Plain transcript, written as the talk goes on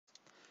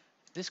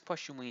this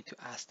question we need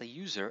to ask the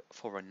user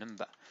for a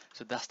number.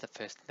 So that's the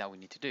first thing that we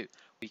need to do.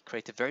 We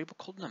create a variable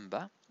called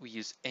number. We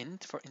use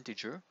int for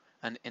integer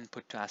and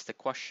input to ask the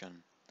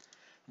question.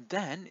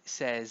 Then it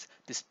says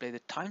display the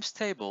times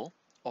table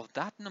of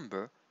that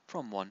number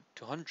from 1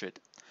 to 100.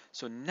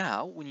 So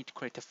now we need to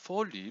create a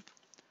for loop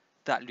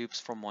that loops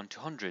from 1 to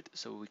 100.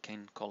 So we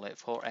can call it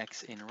for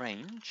x in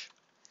range.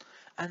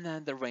 And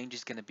then the range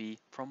is going to be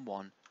from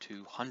 1 to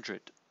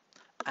 100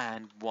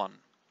 and 1,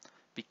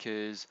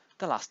 because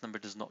the last number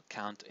does not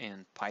count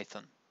in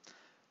Python.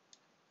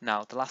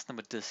 Now, the last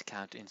number does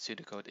count in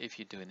pseudocode if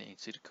you're doing it in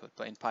pseudocode,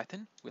 but in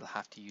Python, we'll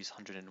have to use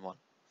 101.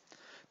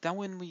 Then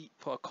when we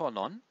put a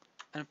colon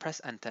and press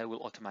enter,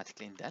 we'll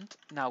automatically indent.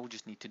 Now we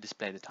just need to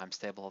display the times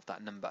table of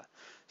that number.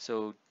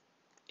 So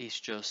it's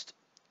just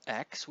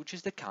x, which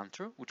is the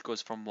counter, which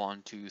goes from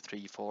 1, 2,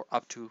 3, 4,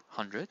 up to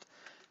 100,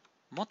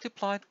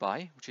 multiplied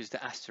by, which is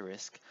the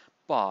asterisk,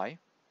 by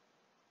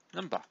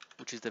number,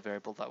 which is the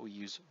variable that we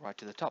use right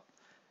to the top.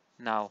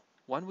 Now,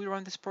 when we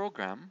run this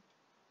program,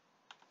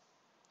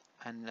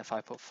 and if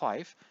I put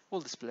 5,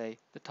 we'll display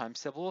the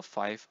times table of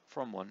 5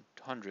 from 1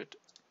 to 100.